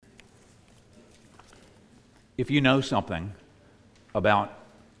If you know something about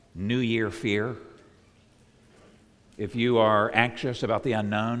New Year fear, if you are anxious about the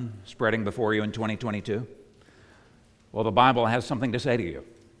unknown spreading before you in 2022, well, the Bible has something to say to you.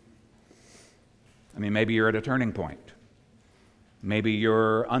 I mean, maybe you're at a turning point. Maybe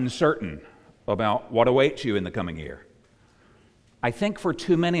you're uncertain about what awaits you in the coming year. I think for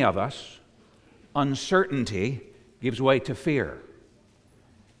too many of us, uncertainty gives way to fear,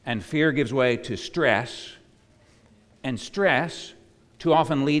 and fear gives way to stress, and stress too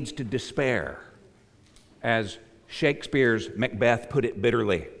often leads to despair. As Shakespeare's Macbeth put it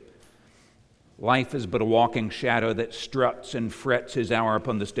bitterly, life is but a walking shadow that struts and frets his hour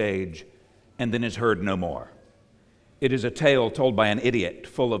upon the stage and then is heard no more. It is a tale told by an idiot,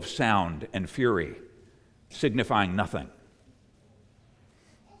 full of sound and fury, signifying nothing.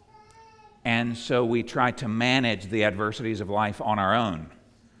 And so we try to manage the adversities of life on our own,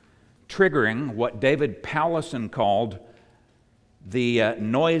 triggering what David Powlison called the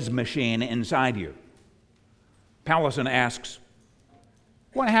noise machine inside you. Powlison asks,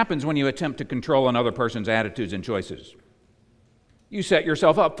 what happens when you attempt to control another person's attitudes and choices? You set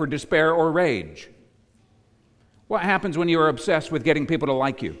yourself up for despair or rage. What happens when you are obsessed with getting people to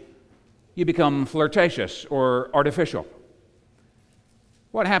like you? You become flirtatious or artificial.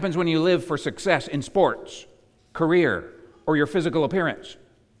 What happens when you live for success in sports, career, or your physical appearance?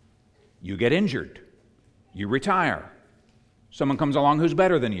 You get injured. You retire. Someone comes along who's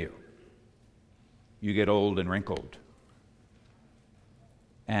better than you. You get old and wrinkled.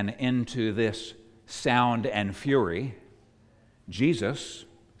 And into this sound and fury, Jesus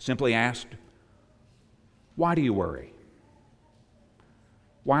simply asked, why do you worry?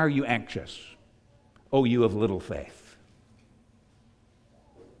 Why are you anxious? Oh, you of little faith.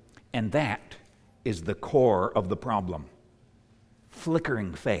 And that is the core of the problem.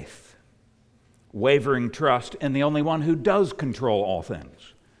 Flickering faith. Wavering trust in the only one who does control all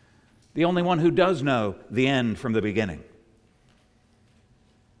things. The only one who does know the end from the beginning.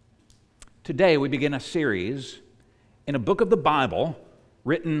 Today we begin a series in a book of the Bible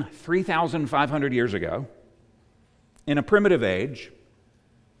written 3,500 years ago, in a primitive age,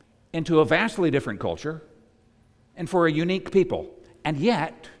 into a vastly different culture, and for a unique people. And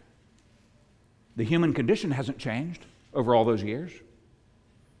yet, the human condition hasn't changed over all those years.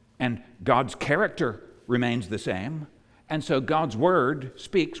 And God's character remains the same. And so God's word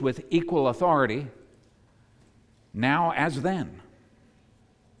speaks with equal authority now as then.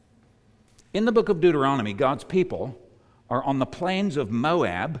 In the book of Deuteronomy, God's people are on the plains of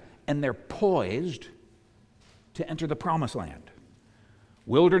Moab, and they're poised to enter the promised land.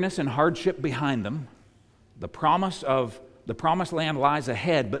 Wilderness and hardship behind them. The promise of the promised land lies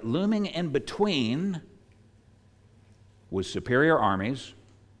ahead, but looming in between was superior armies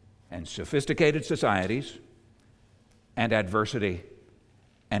and sophisticated societies and adversity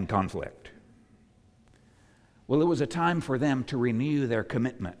and conflict. Well, it was a time for them to renew their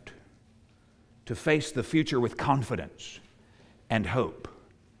commitment, to face the future with confidence and hope.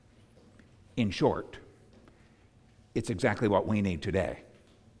 In short, it's exactly what we need today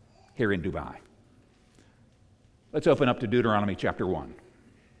here in Dubai. Let's open up to Deuteronomy chapter 1.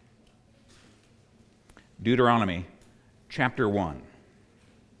 Deuteronomy chapter 1.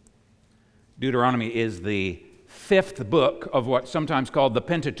 Deuteronomy is the fifth book of what's sometimes called the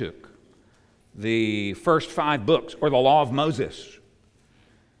Pentateuch, the first 5 books, or the Law of Moses.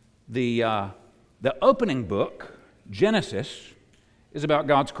 The opening book, Genesis, is about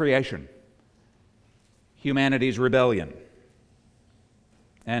God's creation, humanity's rebellion,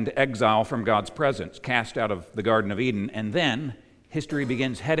 and exile from God's presence, cast out of the Garden of Eden. And then history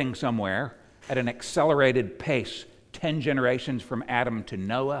begins heading somewhere at an accelerated pace, 10 generations from Adam to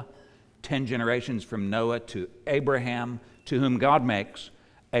Noah, 10 generations from Noah to Abraham, to whom God makes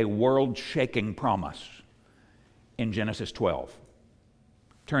a world-shaking promise in Genesis 12.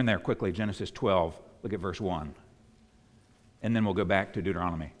 Turn there quickly, Genesis 12, look at verse 1. And then we'll go back to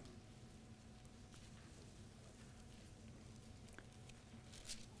Deuteronomy.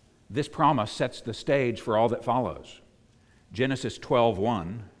 This promise sets the stage for all that follows. Genesis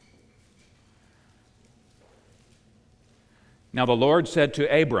 12:1. Now the Lord said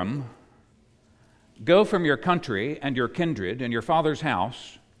to Abram, go from your country and your kindred and your father's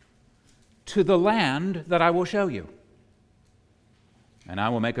house to the land that I will show you. And I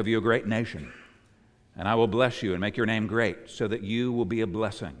will make of you a great nation, and I will bless you and make your name great, so that you will be a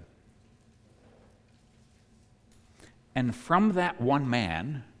blessing. And from that one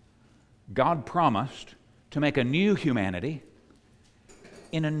man, God promised to make a new humanity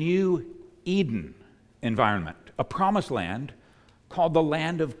in a new Eden environment, a promised land called the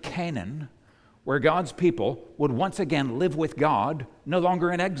land of Canaan, where God's people would once again live with God, no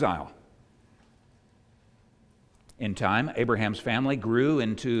longer in exile. In time, Abraham's family grew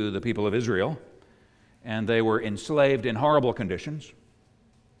into the people of Israel, and they were enslaved in horrible conditions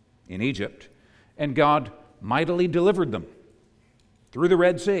in Egypt, and God mightily delivered them through the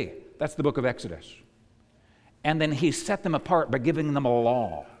Red Sea. That's the book of Exodus. And then he set them apart by giving them a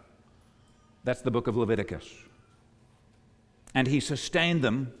law. That's the book of Leviticus. And he sustained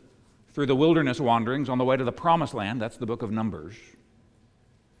them through the wilderness wanderings on the way to the promised land. That's the book of Numbers.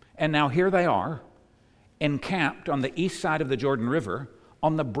 And now here they are, encamped on the east side of the Jordan River,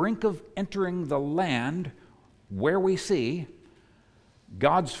 on the brink of entering the land where we see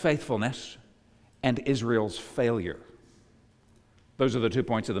God's faithfulness and Israel's failure. Those are the 2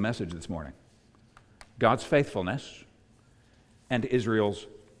 points of the message this morning. God's faithfulness and Israel's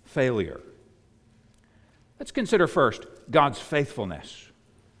failure. Let's consider first God's faithfulness.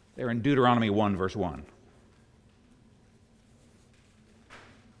 There in Deuteronomy 1, verse 1.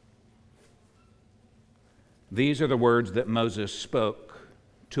 These are the words that Moses spoke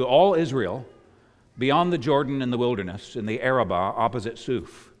to all Israel beyond the Jordan in the wilderness, in the Arabah opposite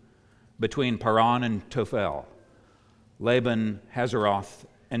Suf, between Paran and Tophel, Laban, Hazeroth,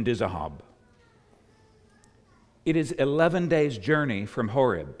 and Dizahab. It is 11 days' journey from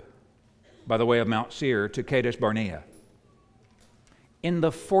Horeb, by the way of Mount Seir, to Kadesh Barnea. In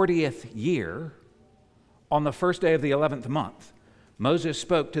the 40th year, on the first day of the 11th month, Moses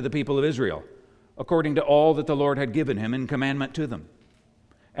spoke to the people of Israel, according to all that the Lord had given him in commandment to them,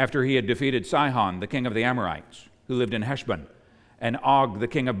 after he had defeated Sihon, the king of the Amorites, who lived in Heshbon, and Og, the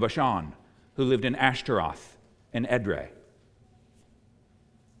king of Bashan, who lived in Ashtaroth and Edrei.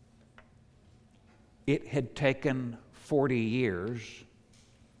 It had taken 40 years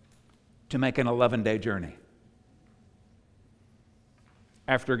to make an 11-day journey.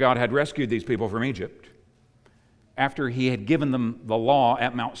 After God had rescued these people from Egypt, after he had given them the law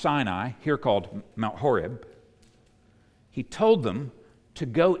at Mount Sinai, here called Mount Horeb, he told them to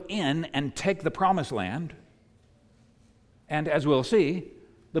go in and take the promised land. And as we'll see,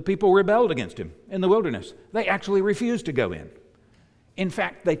 the people rebelled against him in the wilderness. They actually refused to go in. In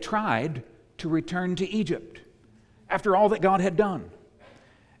fact, they tried to return to Egypt after all that God had done.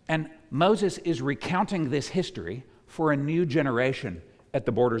 And Moses is recounting this history for a new generation at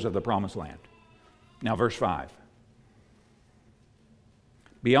the borders of the promised land. Now, verse 5.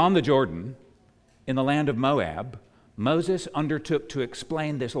 Beyond the Jordan, in the land of Moab, Moses undertook to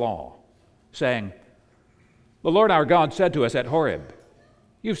explain this law, saying, "The Lord our God said to us at Horeb,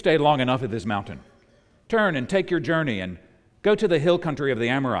 'You've stayed long enough at this mountain. Turn and take your journey and go to the hill country of the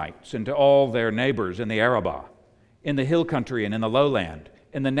Amorites and to all their neighbors in the Arabah, in the hill country and in the lowland,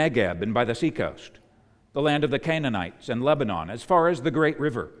 in the Negeb and by the seacoast, the land of the Canaanites and Lebanon, as far as the great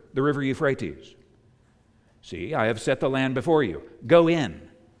river, the river Euphrates. See, I have set the land before you. Go in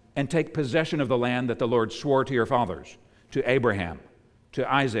and take possession of the land that the Lord swore to your fathers, to Abraham, to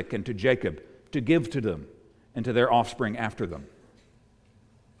Isaac, and to Jacob, to give to them and to their offspring after them.'"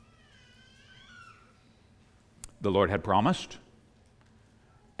 The Lord had promised,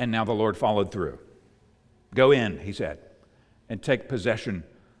 and now the Lord followed through. "Go in," he said, "and take possession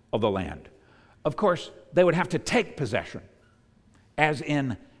of the land." Of course, they would have to take possession, as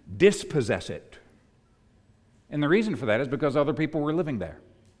in dispossess it. And the reason for that is because other people were living there,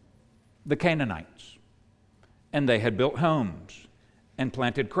 the Canaanites. And they had built homes and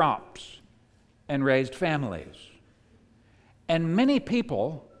planted crops and raised families. And many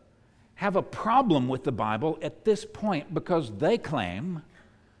people have a problem with the Bible at this point because they claim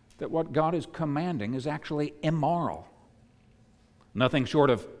that what God is commanding is actually immoral. Nothing short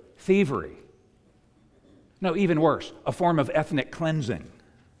of thievery. No, even worse, a form of ethnic cleansing.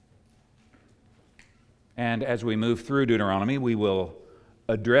 And as we move through Deuteronomy, we will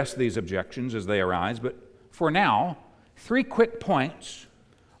address these objections as they arise. But for now, 3 quick points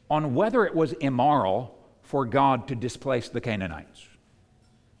on whether it was immoral for God to displace the Canaanites.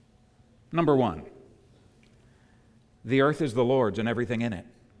 Number 1, the earth is the Lord's and everything in it,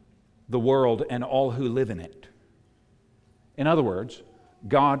 the world and all who live in it. In other words,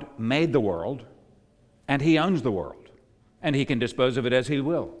 God made the world, and he owns the world, and he can dispose of it as he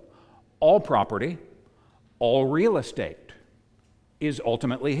will. All property, all real estate is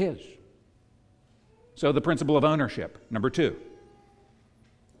ultimately his. So the principle of ownership. Number 2,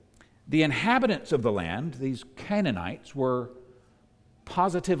 the inhabitants of the land, these Canaanites, were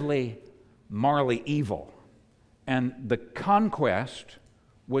positively morally evil, and the conquest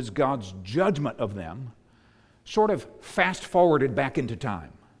was God's judgment of them, sort of fast-forwarded back into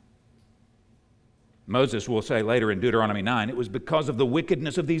time. Moses will say later in Deuteronomy 9, it was because of the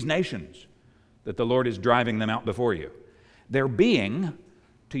wickedness of these nations that the Lord is driving them out before you. They're being,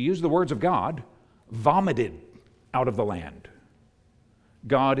 to use the words of God, vomited out of the land.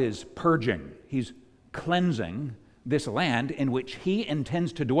 God is purging, He's cleansing this land in which He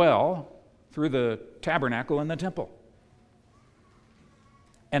intends to dwell through the tabernacle and the temple.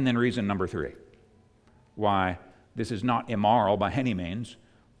 And then reason number 3, why this is not immoral by any means.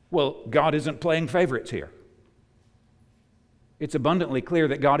 Well, God isn't playing favorites here. It's abundantly clear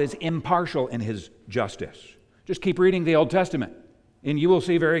that God is impartial in His justice. Just keep reading the Old Testament, and you will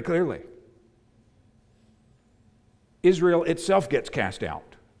see very clearly. Israel itself gets cast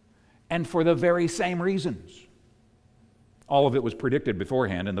out, and for the very same reasons. All of it was predicted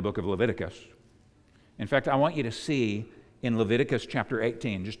beforehand in the book of Leviticus. In fact, I want you to see in Leviticus chapter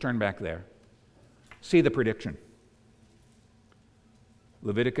 18, just turn back there, see the prediction.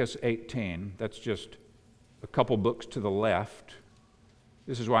 Leviticus 18, that's just a couple books to the left.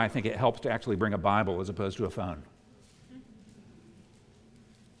 This is why I think it helps to actually bring a Bible as opposed to a phone.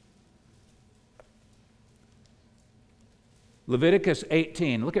 Leviticus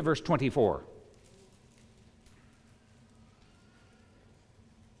 18, look at verse 24.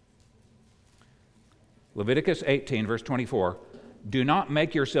 Leviticus 18, verse 24. Do not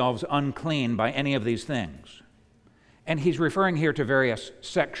make yourselves unclean by any of these things. And he's referring here to various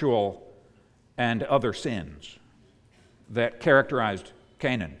sexual and other sins that characterized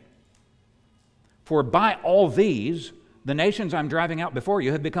Canaan. For by all these, the nations I'm driving out before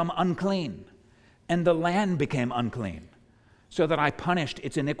you have become unclean, and the land became unclean, so that I punished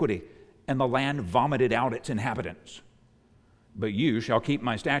its iniquity, and the land vomited out its inhabitants. But you shall keep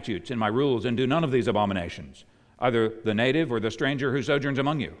my statutes and my rules, and do none of these abominations, either the native or the stranger who sojourns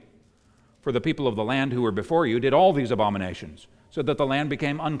among you. For the people of the land who were before you did all these abominations, so that the land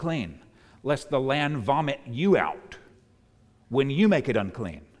became unclean, lest the land vomit you out when you make it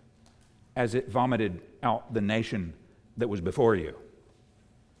unclean, as it vomited out the nation that was before you.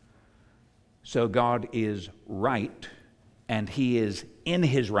 So God is right, and He is in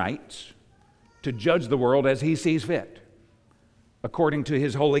His rights to judge the world as He sees fit, according to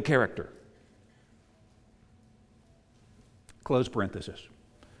His holy character. Close parenthesis.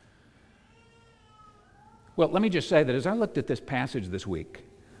 Well, let me just say that as I looked at this passage this week,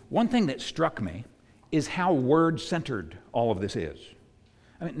 one thing that struck me is how word-centered all of this is.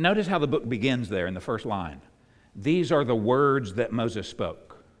 I mean, notice how the book begins there in the first line. These are the words that Moses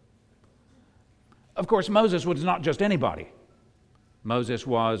spoke. Of course, Moses was not just anybody. Moses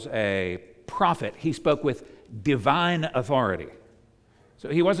was a prophet. He spoke with divine authority. So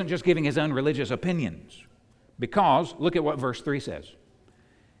he wasn't just giving his own religious opinions, because look at what verse 3 says.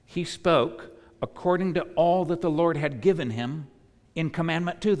 He spoke according to all that the Lord had given him in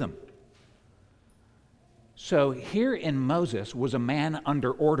commandment to them. So here in Moses was a man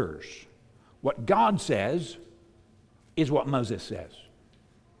under orders. What God says is what Moses says.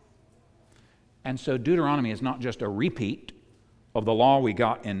 And so Deuteronomy is not just a repeat of the law we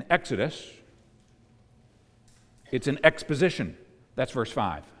got in Exodus. It's an exposition. That's verse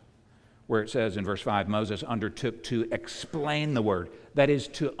 5, where it says in verse 5, Moses undertook to explain the word. That is,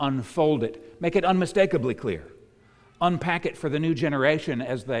 to unfold it, make it unmistakably clear, unpack it for the new generation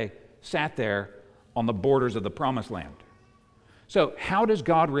as they sat there on the borders of the promised land. So how does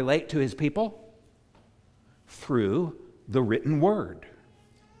God relate to His people? Through the written word.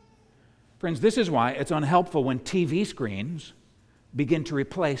 Friends, this is why it's unhelpful when TV screens begin to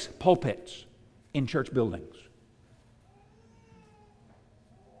replace pulpits in church buildings.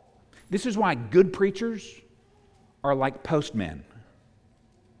 This is why good preachers are like postmen.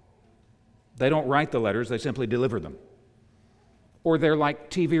 They don't write the letters, they simply deliver them. Or they're like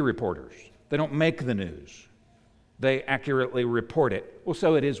TV reporters. They don't make the news. They accurately report it. Well,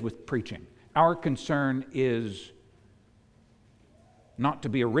 so it is with preaching. Our concern is not to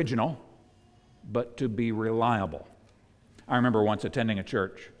be original, but to be reliable. I remember once attending a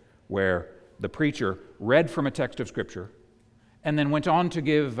church where the preacher read from a text of Scripture and then went on to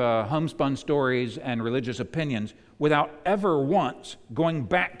give homespun stories and religious opinions without ever once going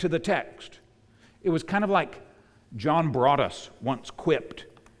back to the text. It was kind of like John Broadus once quipped,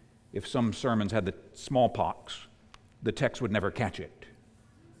 if some sermons had the smallpox, the text would never catch it.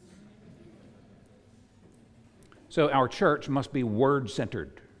 So our church must be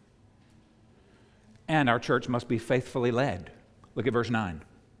word-centered, and our church must be faithfully led. Look at verse 9.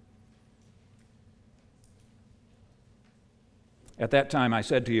 At that time I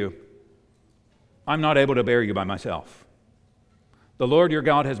said to you, I'm not able to bear you by myself. The Lord your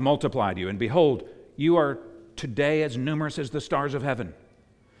God has multiplied you, and behold, you are today as numerous as the stars of heaven.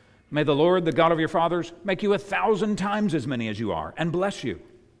 May the Lord, the God of your fathers, make you 1,000 times as many as you are, and bless you.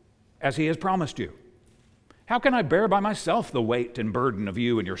 as he has promised you. How can I bear by myself the weight and burden of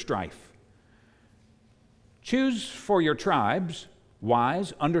you and your strife? Choose for your tribes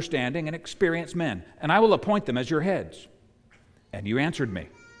wise, understanding, and experienced men, and I will appoint them as your heads. And you answered me,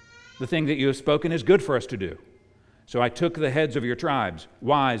 the thing that you have spoken is good for us to do. So I took the heads of your tribes,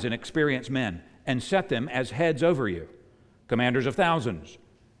 wise and experienced men, and set them as heads over you, commanders of thousands,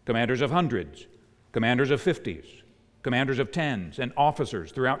 commanders of hundreds, commanders of 50s, commanders of 10s, and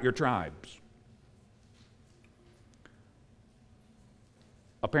officers throughout your tribes.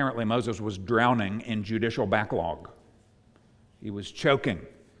 Apparently, Moses was drowning in judicial backlog. He was choking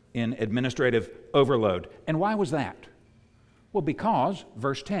in administrative overload. And why was that? Well, because,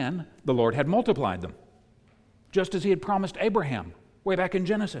 verse 10, the Lord had multiplied them, just as he had promised Abraham way back in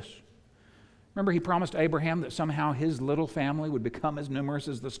Genesis. Remember, he promised Abraham that somehow his little family would become as numerous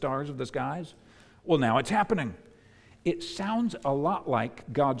as the stars of the skies? Well, now it's happening. It sounds a lot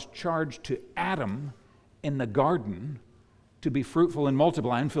like God's charge to Adam in the garden to be fruitful and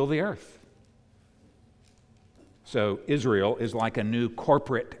multiply and fill the earth. So Israel is like a new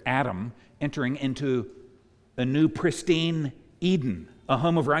corporate Adam entering into a new pristine Eden, a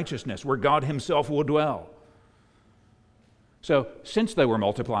home of righteousness where God himself will dwell. So since they were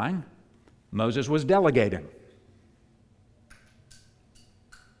multiplying, Moses was delegating.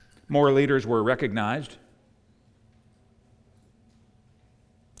 More leaders were recognized.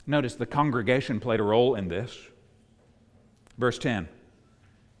 Notice the congregation played a role in this. Verse 10,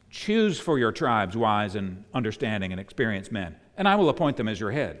 choose for your tribes wise and understanding and experienced men, and I will appoint them as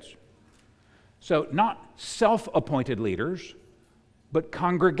your heads. So not self-appointed leaders, but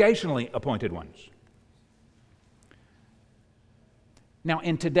congregationally appointed ones. Now,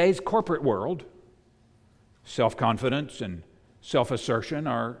 in today's corporate world, self-confidence and self-assertion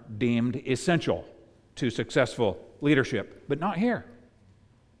are deemed essential to successful leadership, but not here.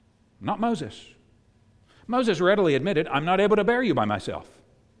 Not Moses. Moses readily admitted, I'm not able to bear you by myself.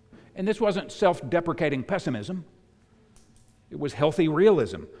 And this wasn't self-deprecating pessimism. It was healthy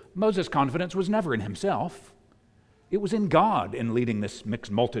realism. Moses' confidence was never in himself. It was in God in leading this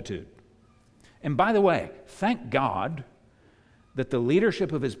mixed multitude. And by the way, thank God that the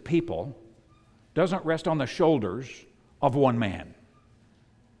leadership of his people doesn't rest on the shoulders of one man.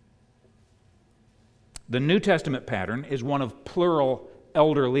 The New Testament pattern is one of plural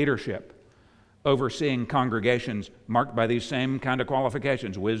elder leadership, overseeing congregations marked by these same kind of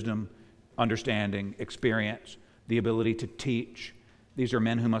qualifications: wisdom, understanding, experience, the ability to teach. These are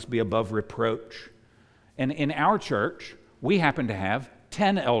men who must be above reproach. And in our church, we happen to have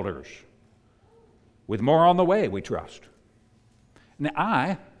 10 elders, with more on the way, we trust. Now,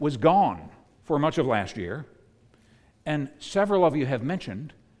 I was gone for much of last year, and several of you have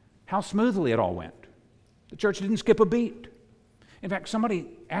mentioned how smoothly it all went. The church didn't skip a beat. In fact, somebody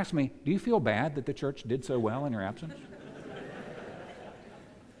asked me, do you feel bad that the church did so well in your absence?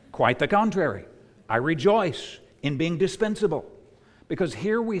 Quite the contrary. I rejoice in being dispensable, because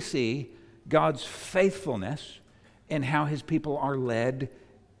here we see God's faithfulness in how his people are led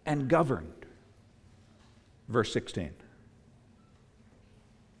and governed. Verse 16.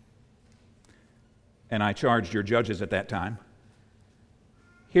 And I charged your judges at that time,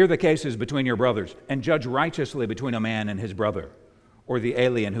 hear the cases between your brothers, and judge righteously between a man and his brother, or the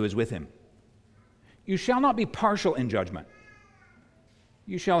alien who is with him. You shall not be partial in judgment.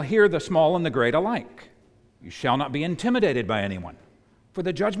 You shall hear the small and the great alike. You shall not be intimidated by anyone, for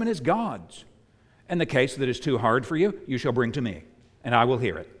the judgment is God's. And the case that is too hard for you, you shall bring to me, and I will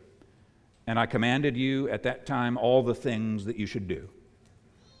hear it. And I commanded you at that time all the things that you should do.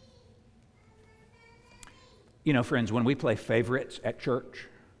 You know, friends, when we play favorites at church,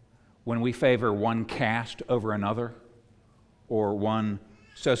 when we favor one caste over another, or one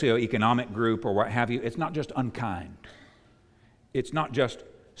socioeconomic group, or what have you, it's not just unkind. It's not just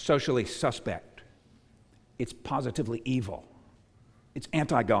socially suspect. It's positively evil. It's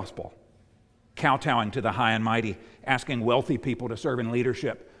anti-gospel. Kowtowing to the high and mighty, asking wealthy people to serve in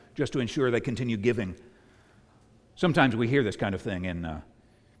leadership just to ensure they continue giving. Sometimes we hear this kind of thing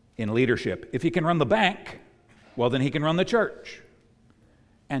in leadership. If he can run the bank, well, then he can run the church.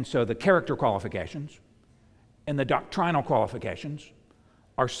 And so the character qualifications and the doctrinal qualifications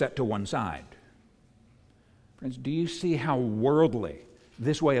are set to one side. Friends, do you see how worldly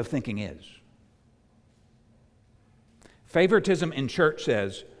this way of thinking is? Favoritism in church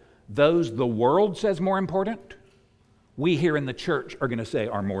says, those the world says more important, we here in the church are going to say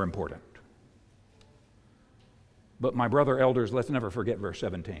are more important. But my brother elders, let's never forget verse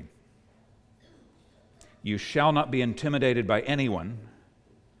 17. You shall not be intimidated by anyone,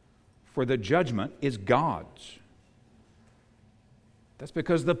 for the judgment is God's. That's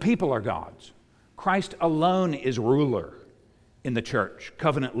because the people are God's. Christ alone is ruler in the church,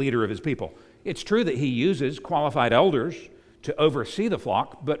 covenant leader of his people. It's true that he uses qualified elders to oversee the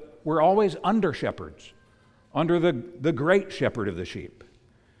flock, but we're always under shepherds, under the great shepherd of the sheep.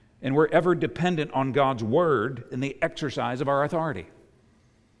 And we're ever dependent on God's word in the exercise of our authority.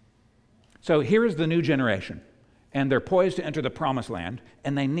 So here is the new generation, and they're poised to enter the promised land,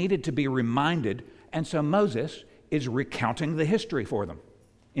 and they needed to be reminded, and so Moses is recounting the history for them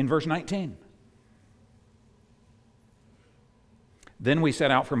in verse 19. Then we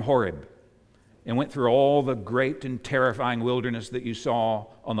set out from Horeb and went through all the great and terrifying wilderness that you saw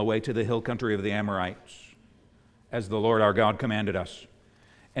on the way to the hill country of the Amorites, as the Lord our God commanded us.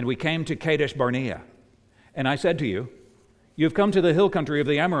 And we came to Kadesh Barnea. And I said to you, you have come to the hill country of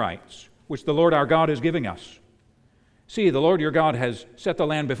the Amorites, which the Lord our God is giving us. See, the Lord your God has set the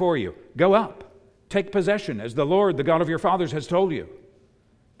land before you. Go up, take possession, as the Lord, the God of your fathers, has told you.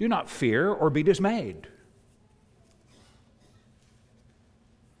 Do not fear or be dismayed.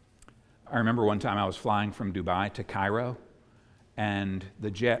 I remember one time I was flying from Dubai to Cairo, and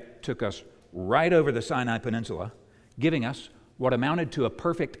the jet took us right over the Sinai Peninsula, giving us what amounted to a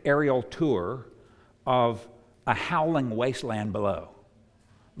perfect aerial tour of a howling wasteland below.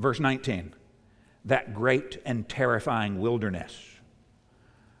 Verse 19, that great and terrifying wilderness.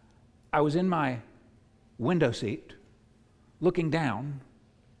 I was in my window seat, looking down,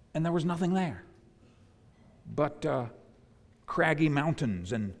 and there was nothing there but craggy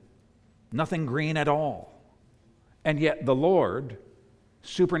mountains and nothing green at all. And yet the Lord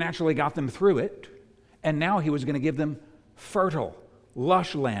supernaturally got them through it, and now he was going to give them fertile,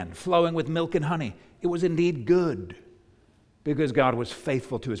 lush land flowing with milk and honey. It was indeed good because God was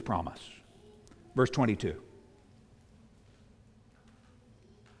faithful to his promise. Verse 22.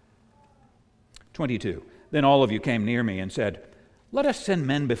 22. Then all of you came near me and said, let us send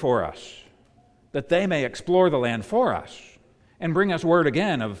men before us, that they may explore the land for us and bring us word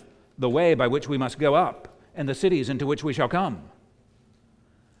again of the way by which we must go up and the cities into which we shall come.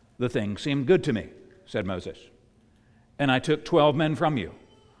 The thing seemed good to me, said Moses. And I took 12 men from you,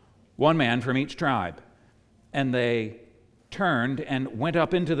 one man from each tribe. And they turned and went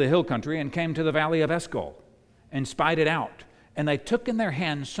up into the hill country and came to the valley of Eshcol and spied it out. And they took in their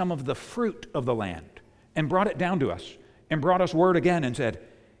hands some of the fruit of the land and brought it down to us and brought us word again and said,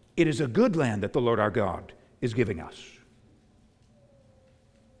 it is a good land that the Lord our God is giving us.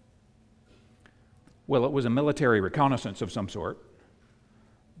 Well, it was a military reconnaissance of some sort,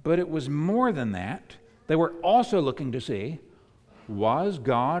 but it was more than that. They were also looking to see, was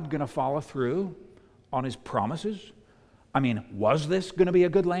God going to follow through on his promises? I mean, was this going to be a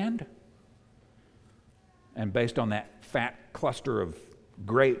good land? And based on that fat cluster of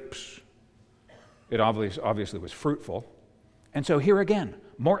grapes, it obviously was fruitful. And so here again,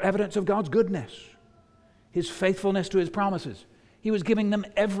 more evidence of God's goodness, his faithfulness to his promises. He was giving them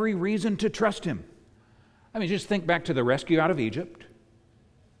every reason to trust him. I mean, just think back to the rescue out of Egypt,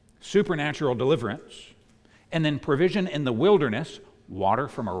 supernatural deliverance, and then provision in the wilderness, water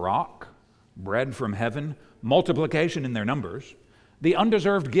from a rock, bread from heaven, multiplication in their numbers, the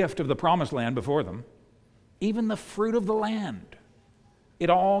undeserved gift of the promised land before them, even the fruit of the land. It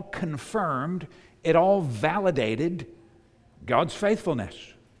all confirmed, it all validated God's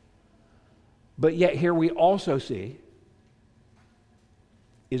faithfulness. But yet here we also see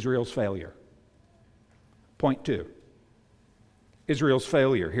Israel's failure. Point 2, Israel's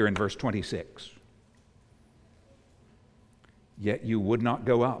failure here in verse 26. Yet you would not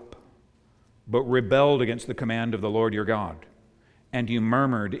go up, but rebelled against the command of the Lord your God. And you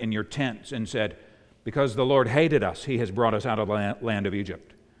murmured in your tents and said, because the Lord hated us, he has brought us out of the land of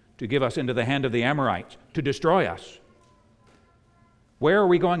Egypt, to give us into the hand of the Amorites, to destroy us. Where are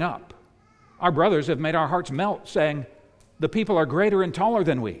we going up? Our brothers have made our hearts melt, saying, the people are greater and taller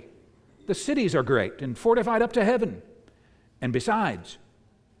than we. The cities are great and fortified up to heaven. And besides,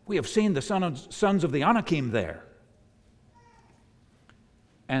 we have seen the sons of the Anakim there.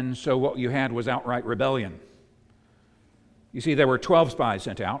 And so what you had was outright rebellion. You see, there were 12 spies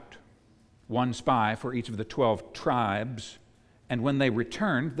sent out, one spy for each of the 12 tribes. And when they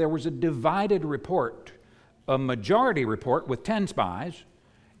returned, there was a divided report, a majority report with 10 spies,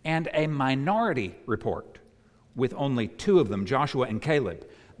 and a minority report with only 2 of them, Joshua and Caleb.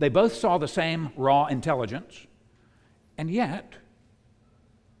 They both saw the same raw intelligence, and yet,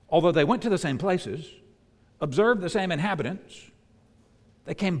 although they went to the same places, observed the same inhabitants,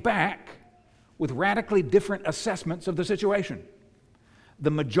 they came back with radically different assessments of the situation.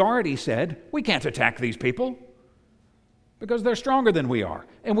 The majority said, we can't attack these people because they're stronger than we are,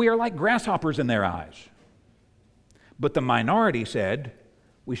 and we are like grasshoppers in their eyes. But the minority said,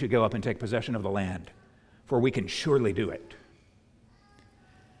 we should go up and take possession of the land, for we can surely do it.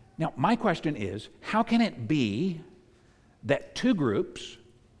 Now, my question is, how can it be that two groups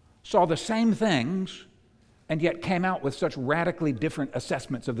saw the same things and yet came out with such radically different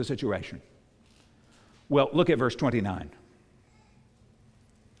assessments of the situation? Well, look at verse 29.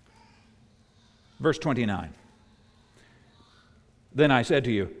 Verse 29. Then I said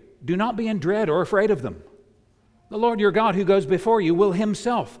to you, do not be in dread or afraid of them. The Lord your God who goes before you will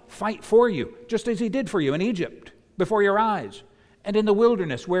himself fight for you, just as he did for you in Egypt, before your eyes, and in the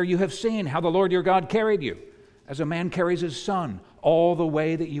wilderness where you have seen how the Lord your God carried you, as a man carries his son, all the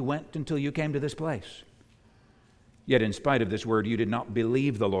way that you went until you came to this place. Yet in spite of this word, you did not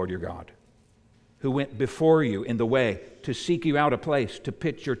believe the Lord your God, who went before you in the way to seek you out a place to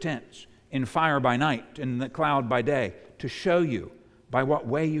pitch your tents, in fire by night, in the cloud by day, to show you by what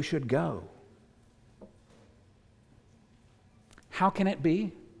way you should go. How can it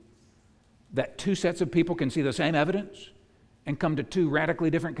be that two sets of people can see the same evidence and come to two radically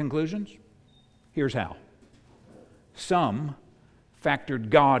different conclusions? Here's how. Some factored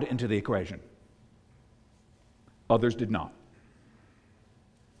God into the equation. Others did not.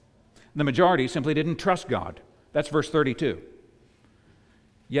 The majority simply didn't trust God. That's verse 32.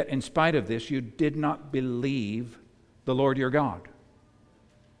 Yet in spite of this, you did not believe the Lord your God.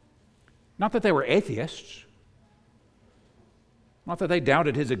 Not that they were atheists. Not that they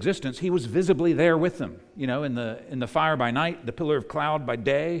doubted his existence. He was visibly there with them, in the fire by night, the pillar of cloud by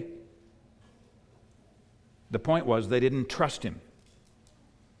day. The point was they didn't trust him,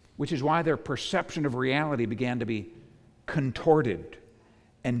 which is why their perception of reality began to be contorted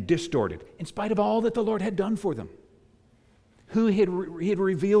and distorted, in spite of all that the Lord had done for them, who he had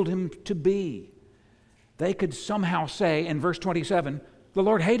revealed him to be. They could somehow say in verse 27, the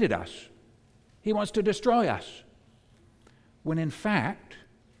Lord hated us. He wants to destroy us. When in fact,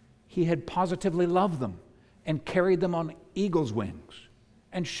 he had positively loved them and carried them on eagle's wings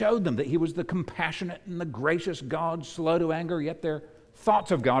and showed them that he was the compassionate and the gracious God, slow to anger, yet their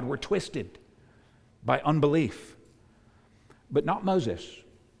thoughts of God were twisted by unbelief. But not Moses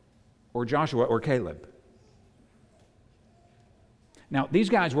or Joshua or Caleb. Now,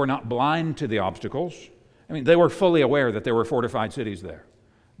 these guys were not blind to the obstacles. They were fully aware that there were fortified cities there.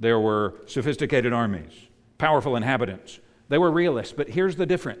 There were sophisticated armies, powerful inhabitants. They were realists, but here's the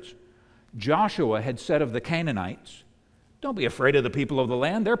difference. Joshua had said of the Canaanites, don't be afraid of the people of the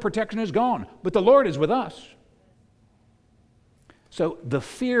land. Their protection is gone, but the Lord is with us. So the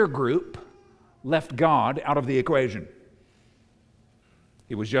fear group left God out of the equation.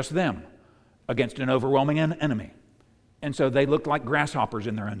 It was just them against an overwhelming enemy. And so they looked like grasshoppers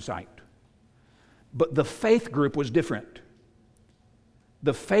in their own sight. But the faith group was different.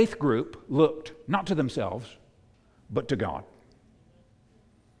 The faith group looked not to themselves, but to God.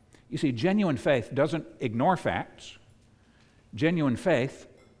 You see, genuine faith doesn't ignore facts. Genuine faith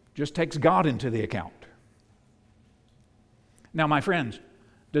just takes God into the account. Now, my friends,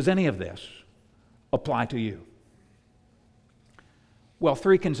 does any of this apply to you? Well,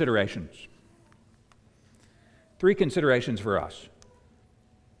 three considerations. Three considerations for us.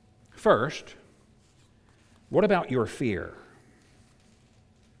 First, what about your fear?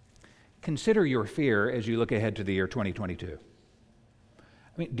 Consider your fear as you look ahead to the year 2022.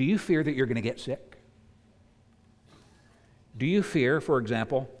 Do you fear that you're going to get sick? Do you fear, for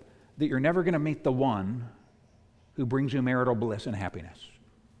example, that you're never going to meet the one who brings you marital bliss and happiness?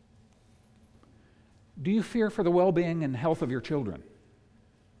 Do you fear for the well-being and health of your children?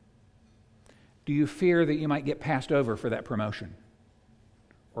 Do you fear that you might get passed over for that promotion?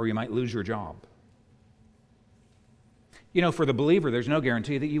 Or you might lose your job? For the believer, there's no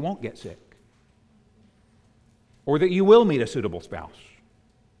guarantee that you won't get sick, or that you will meet a suitable spouse,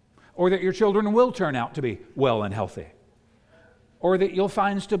 or that your children will turn out to be well and healthy, or that you'll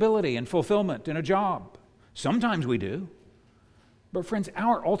find stability and fulfillment in a job. Sometimes we do. But friends,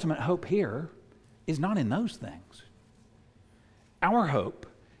 our ultimate hope here is not in those things. Our hope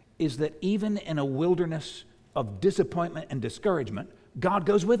is that even in a wilderness of disappointment and discouragement, God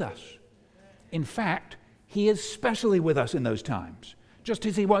goes with us. In fact, he is specially with us in those times, just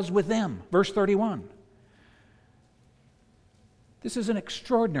as he was with them. Verse 31. This is an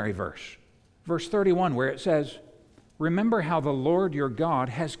extraordinary verse. Verse 31, where it says, remember how the Lord your God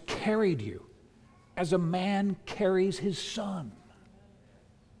has carried you as a man carries his son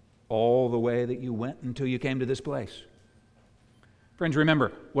all the way that you went until you came to this place. Friends,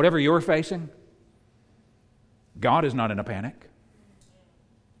 remember, whatever you're facing, God is not in a panic.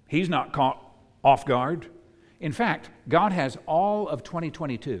 He's not caught off guard. In fact, God has all of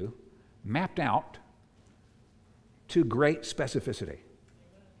 2022 mapped out to great specificity.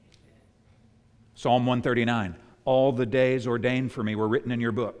 Psalm 139, all the days ordained for me were written in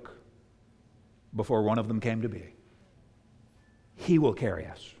your book before one of them came to be. He will carry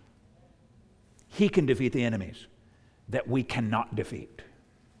us. He can defeat the enemies that we cannot defeat.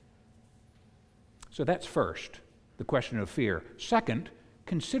 So that's first, the question of fear. Second,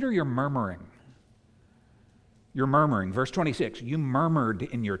 consider your murmuring. Your murmuring. Verse 26, you murmured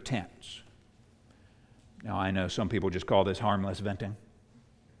in your tents. Now, I know some people just call this harmless venting.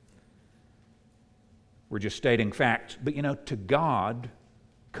 We're just stating facts. But to God,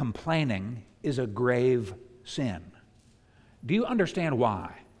 complaining is a grave sin. Do you understand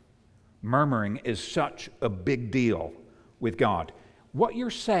why murmuring is such a big deal with God? What you're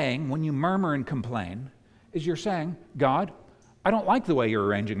saying when you murmur and complain is you're saying, God, I don't like the way you're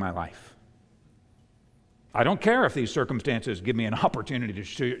arranging my life. I don't care if these circumstances give me an opportunity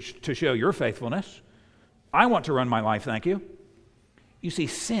to show your faithfulness. I want to run my life, thank you. You see,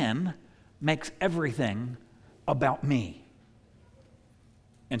 sin makes everything about me.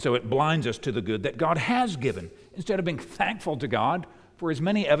 And so it blinds us to the good that God has given. Instead of being thankful to God for his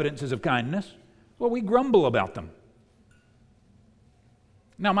many evidences of kindness, well, we grumble about them.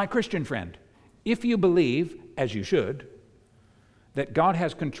 Now, my Christian friend, if you believe, as you should, that God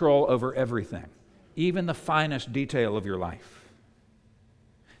has control over everything, even the finest detail of your life,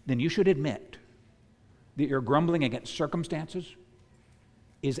 then you should admit that your grumbling against circumstances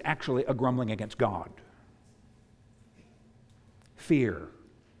is actually a grumbling against God. Fear,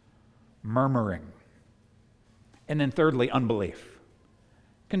 murmuring, and then thirdly, unbelief.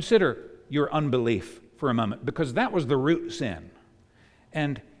 Consider your unbelief for a moment, because that was the root sin.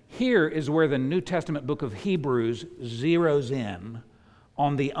 And here is where the New Testament book of Hebrews zeroes in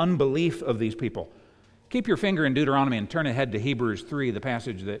on the unbelief of these people. Keep your finger in Deuteronomy and turn ahead to Hebrews 3, the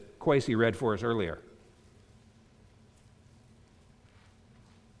passage that Kwesi read for us earlier.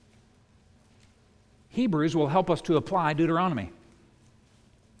 Hebrews will help us to apply Deuteronomy.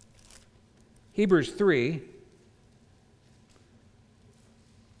 Hebrews 3,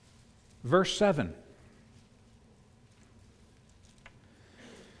 verse 7.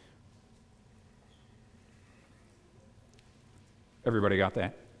 Everybody got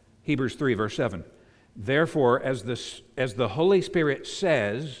that? Hebrews 3, verse 7. Therefore, as the Holy Spirit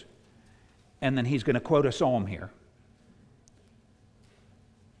says, and then he's going to quote a psalm here.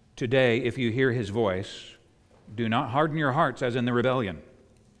 Today, if you hear his voice, do not harden your hearts as in the rebellion,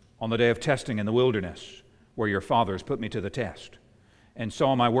 on the day of testing in the wilderness, where your fathers put me to the test, and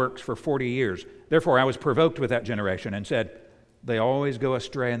saw my works for 40 years. Therefore I was provoked with that generation, and said, they always go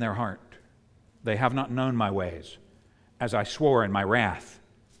astray in their heart. They have not known my ways. As I swore in my wrath,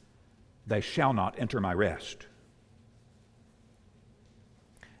 they shall not enter my rest.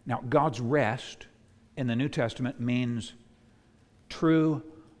 Now, God's rest in the New Testament means true,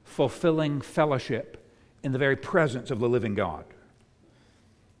 fulfilling fellowship in the very presence of the living God.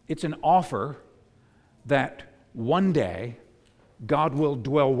 It's an offer that one day God will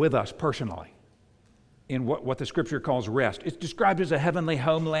dwell with us personally in what the Scripture calls rest. It's described as a heavenly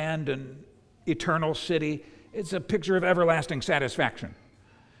homeland and eternal city. It's a picture of everlasting satisfaction.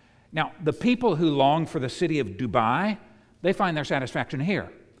 Now, the people who long for the city of Dubai, they find their satisfaction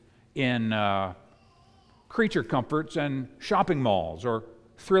here in creature comforts and shopping malls, or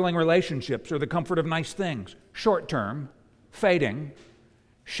thrilling relationships, or the comfort of nice things. Short-term, fading,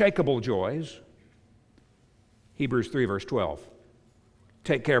 shakable joys. Hebrews 3, verse 12.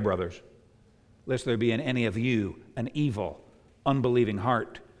 Take care, brothers, lest there be in any of you an evil, unbelieving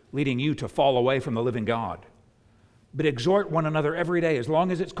heart, leading you to fall away from the living God. But exhort one another every day, as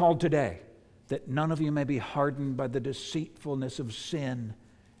long as it's called today, that none of you may be hardened by the deceitfulness of sin.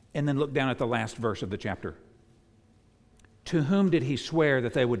 And then look down at the last verse of the chapter. To whom did he swear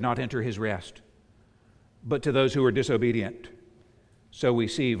that they would not enter his rest? But to those who were disobedient. So we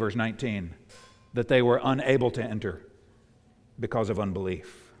see, verse 19, that they were unable to enter because of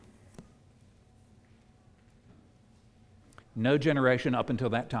unbelief. No generation up until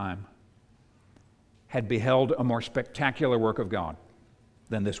that time had beheld a more spectacular work of God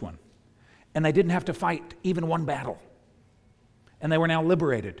than this one. And they didn't have to fight even one battle. And they were now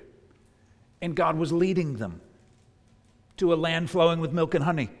liberated. And God was leading them to a land flowing with milk and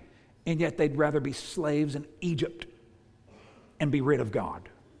honey. And yet they'd rather be slaves in Egypt and be rid of God.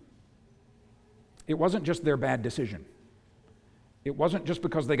 It wasn't just their bad decision. It wasn't just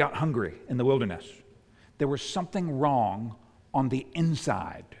because they got hungry in the wilderness. There was something wrong on the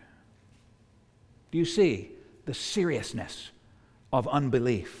inside. Do you see the seriousness of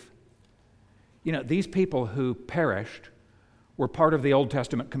unbelief? You know, these people who perished were part of the Old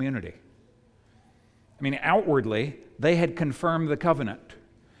Testament community. I mean, outwardly, they had confirmed the covenant.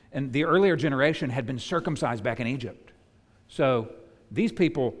 And the earlier generation had been circumcised back in Egypt. So these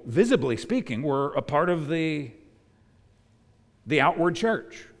people, visibly speaking, were a part of the outward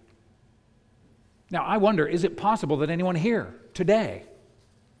church. Now, I wonder, is it possible that anyone here today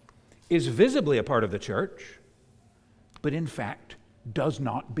is visibly a part of the church, but in fact does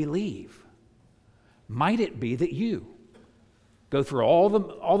not believe? Might it be that you go through all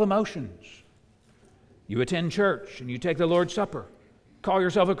the motions? You attend church and you take the Lord's Supper, call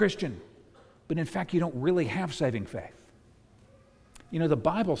yourself a Christian, but in fact you don't really have saving faith. You know, the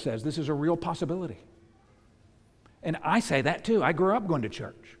Bible says this is a real possibility. And I say that too. I grew up going to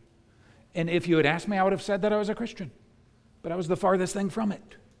church. And if you had asked me, I would have said that I was a Christian. But I was the farthest thing from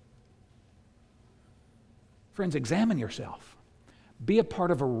it. Friends, examine yourself. Be a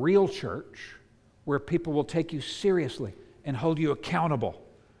part of a real church where people will take you seriously and hold you accountable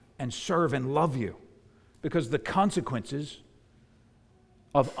and serve and love you, because the consequences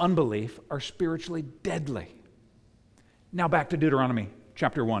of unbelief are spiritually deadly. Now back to Deuteronomy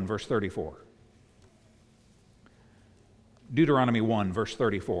chapter 1, verse 34. Deuteronomy 1, verse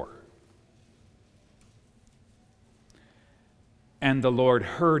 34. And the Lord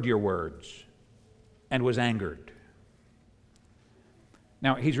heard your words and was angered.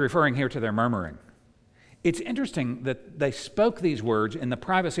 Now, he's referring here to their murmuring. It's interesting that they spoke these words in the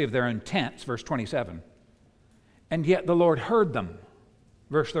privacy of their own tents, verse 27, and yet the Lord heard them,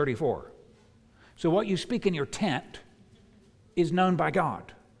 verse 34. So what you speak in your tent is known by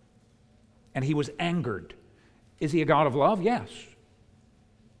God, and he was angered. Is he a God of love? Yes.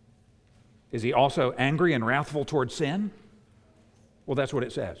 Is he also angry and wrathful toward sin? Well, that's what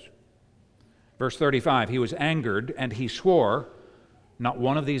it says. Verse 35, he was angered and he swore, not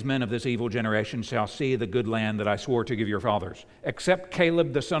one of these men of this evil generation shall see the good land that I swore to give your fathers, except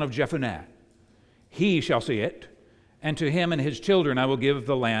Caleb the son of Jephunneh. He shall see it, and to him and his children I will give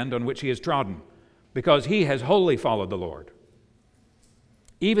the land on which he has trodden, because he has wholly followed the Lord.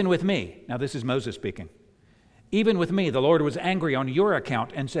 Even with me, now this is Moses speaking, even with me the Lord was angry on your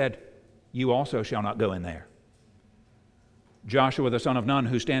account and said, you also shall not go in there. Joshua the son of Nun,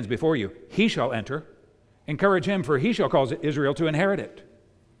 who stands before you, he shall enter. Encourage him, for he shall cause Israel to inherit it.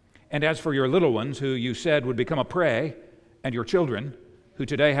 And as for your little ones, who you said would become a prey, and your children, who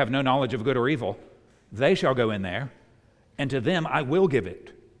today have no knowledge of good or evil, they shall go in there, and to them I will give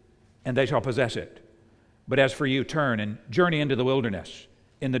it, and they shall possess it. But as for you, turn and journey into the wilderness,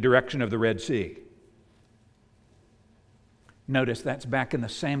 in the direction of the Red Sea. Notice that's back in the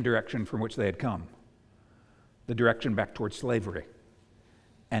same direction from which they had come. The direction back towards slavery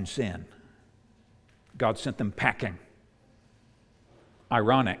and sin. God sent them packing.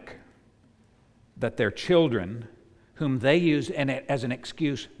 Ironic that their children, whom they used as an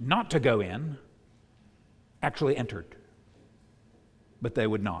excuse not to go in, actually entered. But they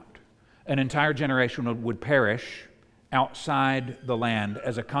would not. An entire generation would perish outside the land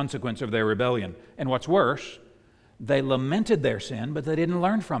as a consequence of their rebellion. And what's worse, they lamented their sin, but they didn't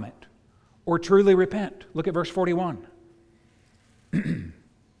learn from it or truly repent. Look at verse 41.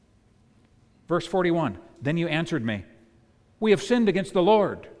 Verse 41, then you answered me, we have sinned against the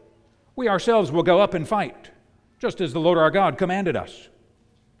Lord. We ourselves will go up and fight, just as the Lord our God commanded us.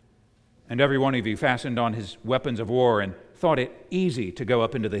 And every one of you fastened on his weapons of war and thought it easy to go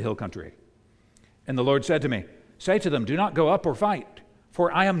up into the hill country. And the Lord said to me, say to them, do not go up or fight, for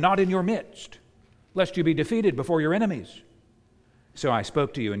I am not in your midst, lest you be defeated before your enemies. So I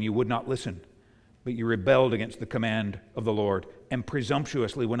spoke to you, and you would not listen, but you rebelled against the command of the Lord and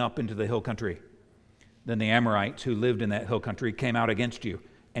presumptuously went up into the hill country. Then the Amorites who lived in that hill country came out against you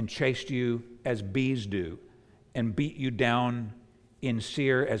and chased you as bees do and beat you down in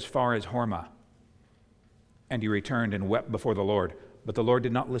Seir as far as Hormah. And you returned and wept before the Lord, but the Lord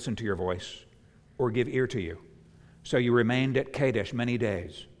did not listen to your voice or give ear to you. So you remained at Kadesh many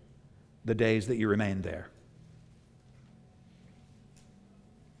days, the days that you remained there.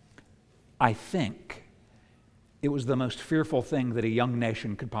 I think it was the most fearful thing that a young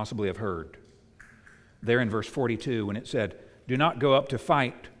nation could possibly have heard. There in verse 42, when it said, do not go up to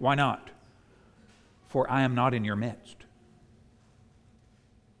fight. Why not? For I am not in your midst.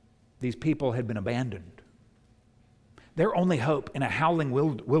 These people had been abandoned. Their only hope in a howling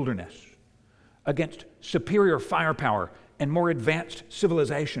wilderness against superior firepower and more advanced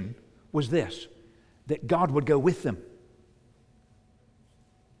civilization was this, that God would go with them.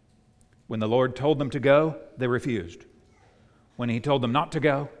 When the Lord told them to go, they refused. When he told them not to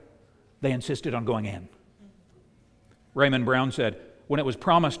go, they insisted on going in. Raymond Brown said, when it was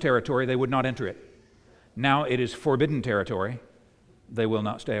promised territory, they would not enter it. Now it is forbidden territory, they will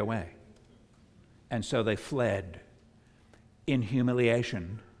not stay away. And so they fled in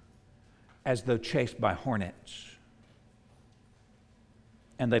humiliation as though chased by hornets.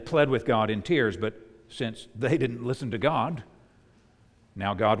 And they pled with God in tears, but since they didn't listen to God,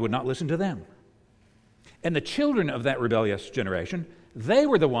 now God would not listen to them. And the children of that rebellious generation, they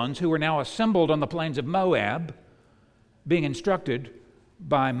were the ones who were now assembled on the plains of Moab, being instructed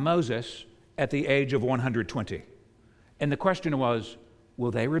by Moses at the age of 120. And the question was,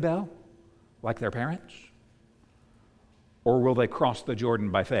 will they rebel like their parents? Or will they cross the Jordan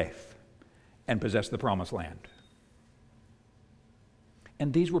by faith and possess the promised land?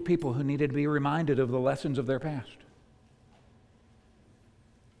 And these were people who needed to be reminded of the lessons of their past.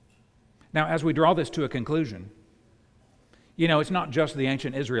 Now, as we draw this to a conclusion, it's not just the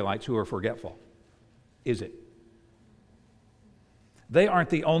ancient Israelites who are forgetful, is it? They aren't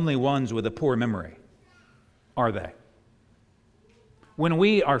the only ones with a poor memory, are they? When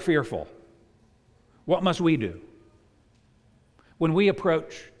we are fearful, what must we do? When we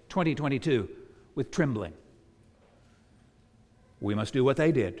approach 2022 with trembling, we must do what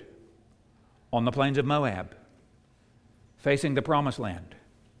they did on the plains of Moab, facing the promised land.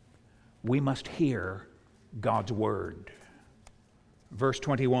 We must hear God's word. Verse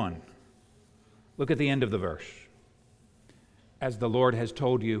 21. Look at the end of the verse. As the Lord has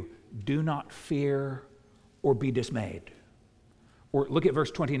told you, do not fear or be dismayed. Or look at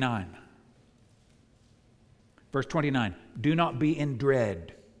verse 29. Verse 29. Do not be in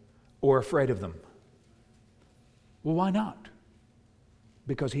dread or afraid of them. Well, why not?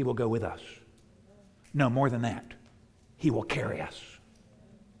 Because he will go with us. No, more than that. He will carry us.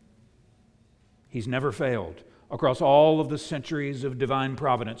 He's never failed. Across all of the centuries of divine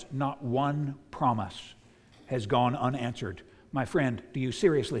providence, not one promise has gone unanswered. My friend, do you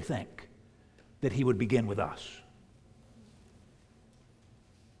seriously think that he would begin with us?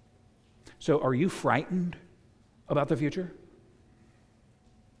 So are you frightened about the future?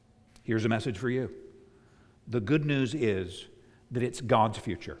 Here's a message for you. The good news is that it's God's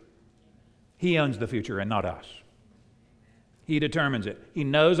future. He owns the future and not us. He determines it. He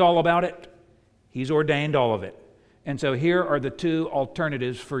knows all about it. He's ordained all of it. And so here are the two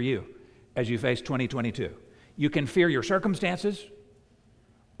alternatives for you as you face 2022. You can fear your circumstances,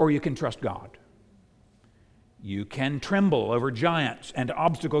 or you can trust God. You can tremble over giants and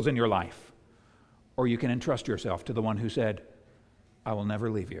obstacles in your life, or you can entrust yourself to the one who said, I will never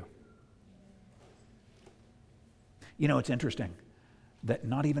leave you. It's interesting that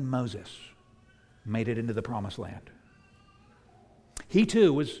not even Moses made it into the promised land. He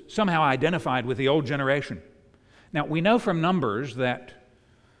too was somehow identified with the old generation. Now, we know from Numbers that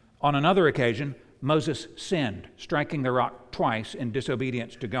on another occasion, Moses sinned, striking the rock twice in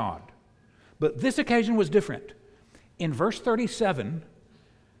disobedience to God. But this occasion was different. In verse 37,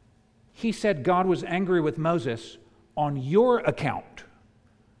 he said God was angry with Moses on your account.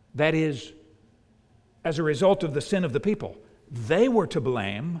 That is, as a result of the sin of the people. They were to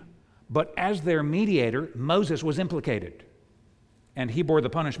blame, but as their mediator, Moses was implicated. And he bore the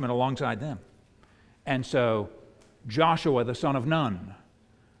punishment alongside them. And so Joshua, the son of Nun,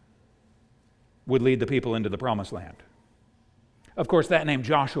 would lead the people into the promised land. Of course, that name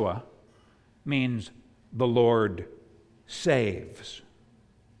Joshua means the Lord saves.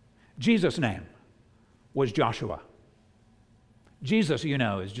 Jesus' name was Joshua. Jesus,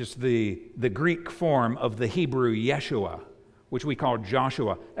 is just the Greek form of the Hebrew Yeshua, which we call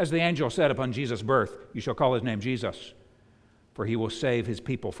Joshua. As the angel said upon Jesus' birth, you shall call his name Jesus, for he will save his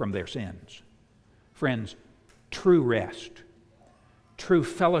people from their sins. Friends, true rest, true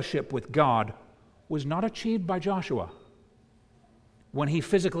fellowship with God was not achieved by Joshua when he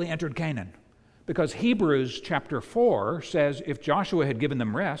physically entered Canaan. Because Hebrews chapter 4 says if Joshua had given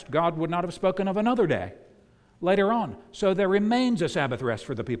them rest, God would not have spoken of another day later on. So there remains a Sabbath rest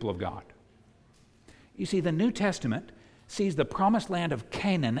for the people of God. You see, the New Testament sees the promised land of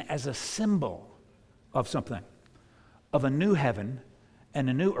Canaan as a symbol of something, of a new heaven and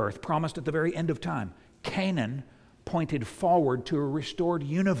a new earth promised at the very end of time. Canaan pointed forward to a restored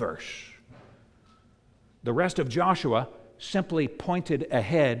universe. The rest of Joshua simply pointed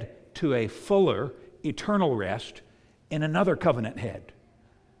ahead to a fuller, eternal rest in another covenant head,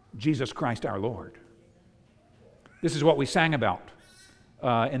 Jesus Christ our Lord. This is what we sang about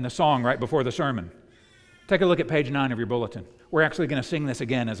in the song right before the sermon. Take a look at page 9 of your bulletin. We're actually going to sing this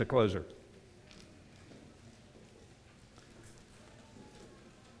again as a closer.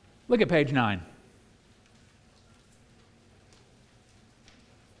 Look at page 9.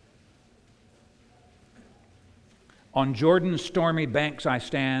 On Jordan's stormy banks I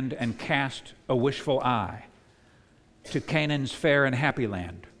stand and cast a wishful eye to Canaan's fair and happy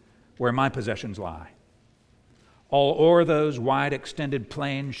land, where my possessions lie. All o'er those wide extended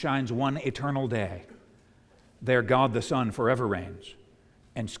plains shines one eternal day. There God the Son forever reigns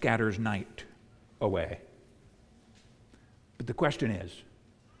and scatters night away. But the question is,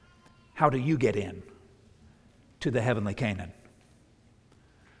 how do you get in to the heavenly Canaan?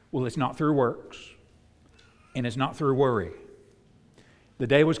 Well, it's not through works, and it's not through worry. The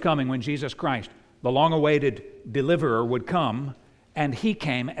day was coming when Jesus Christ, the long-awaited deliverer, would come, and he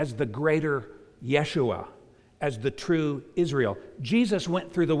came as the greater Yeshua, as the true Israel. Jesus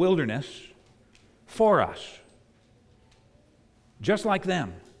went through the wilderness for us, just like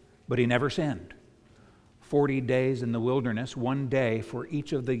them, but he never sinned. 40 days in the wilderness, one day for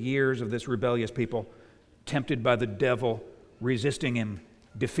each of the years of this rebellious people, tempted by the devil, resisting him,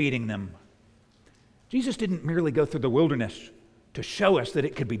 defeating them. Jesus didn't merely go through the wilderness to show us that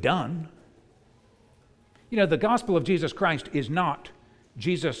it could be done. You know, the gospel of Jesus Christ is not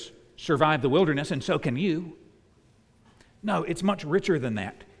Jesus survived the wilderness and so can you. No, it's much richer than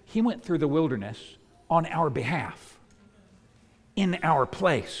that. He went through the wilderness on our behalf, in our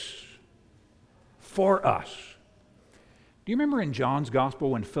place, for us. Do you remember in John's gospel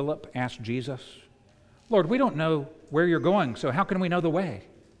when Philip asked Jesus, Lord, we don't know where you're going, so how can we know the way?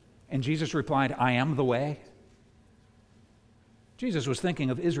 And Jesus replied, I am the way. Jesus was thinking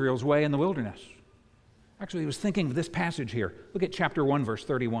of Israel's way in the wilderness. Actually, he was thinking of this passage here. Look at chapter 1, verse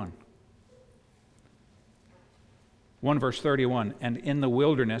 31. 1 verse 31, and in the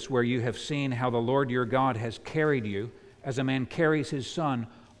wilderness where you have seen how the Lord your God has carried you, as a man carries his son,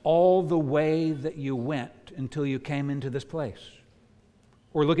 all the way that you went until you came into this place.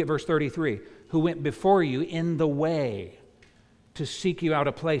 Or look at verse 33, who went before you in the way to seek you out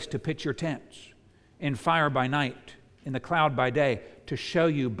a place to pitch your tents, in fire by night, in the cloud by day, to show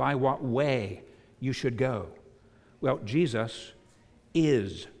you by what way you should go. Well, Jesus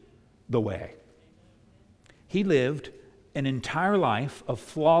is the way. He lived an entire life of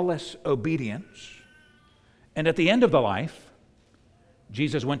flawless obedience, and at the end of the life,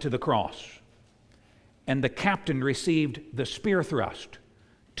 Jesus went to the cross, and the captain received the spear thrust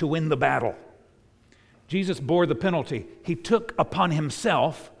to win the battle. Jesus bore the penalty. He took upon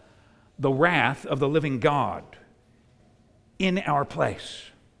himself the wrath of the living God in our place,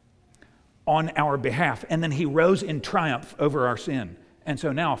 on our behalf, and then he rose in triumph over our sin. And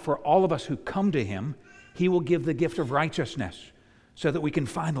so now, for all of us who come to him, he will give the gift of righteousness so that we can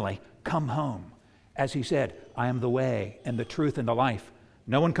finally come home. As he said, I am the way and the truth and the life.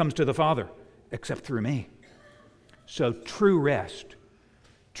 No one comes to the Father except through me. So true rest,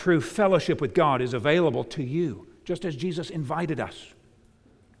 true fellowship with God is available to you, just as Jesus invited us.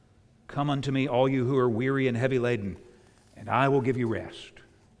 Come unto me, all you who are weary and heavy laden, and I will give you rest.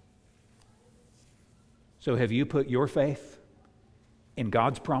 So have you put your faith in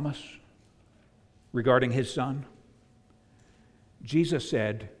God's promise regarding his Son? Jesus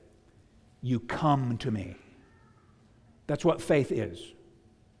said, you come to me. That's what faith is.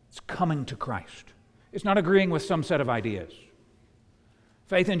 It's coming to Christ. It's not agreeing with some set of ideas.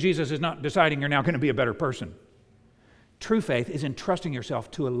 Faith in Jesus is not deciding you're now going to be a better person. True faith is entrusting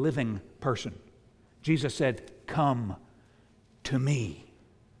yourself to a living person. Jesus said, come to me.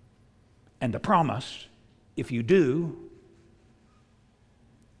 And the promise, if you do,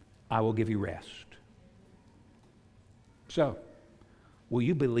 I will give you rest. So, will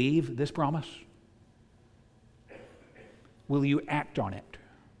you believe this promise? Will you act on it?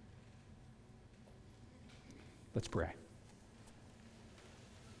 Let's pray.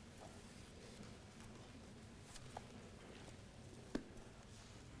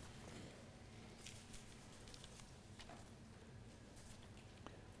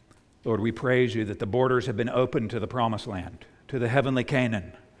 Lord, we praise you that the borders have been opened to the promised land, to the heavenly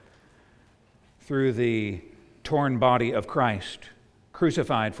Canaan, through the torn body of Christ,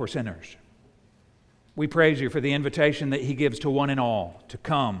 crucified for sinners. We praise you for the invitation that he gives to one and all to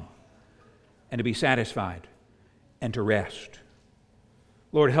come and to be satisfied and to rest.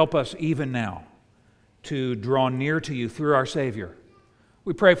 Lord, help us even now to draw near to you through our Savior.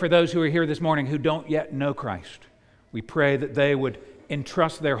 We pray for those who are here this morning who don't yet know Christ. We pray that they would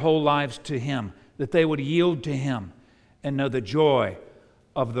entrust their whole lives to him, that they would yield to him and know the joy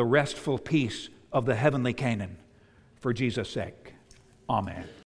of the restful peace of the heavenly Canaan. For Jesus' sake, amen.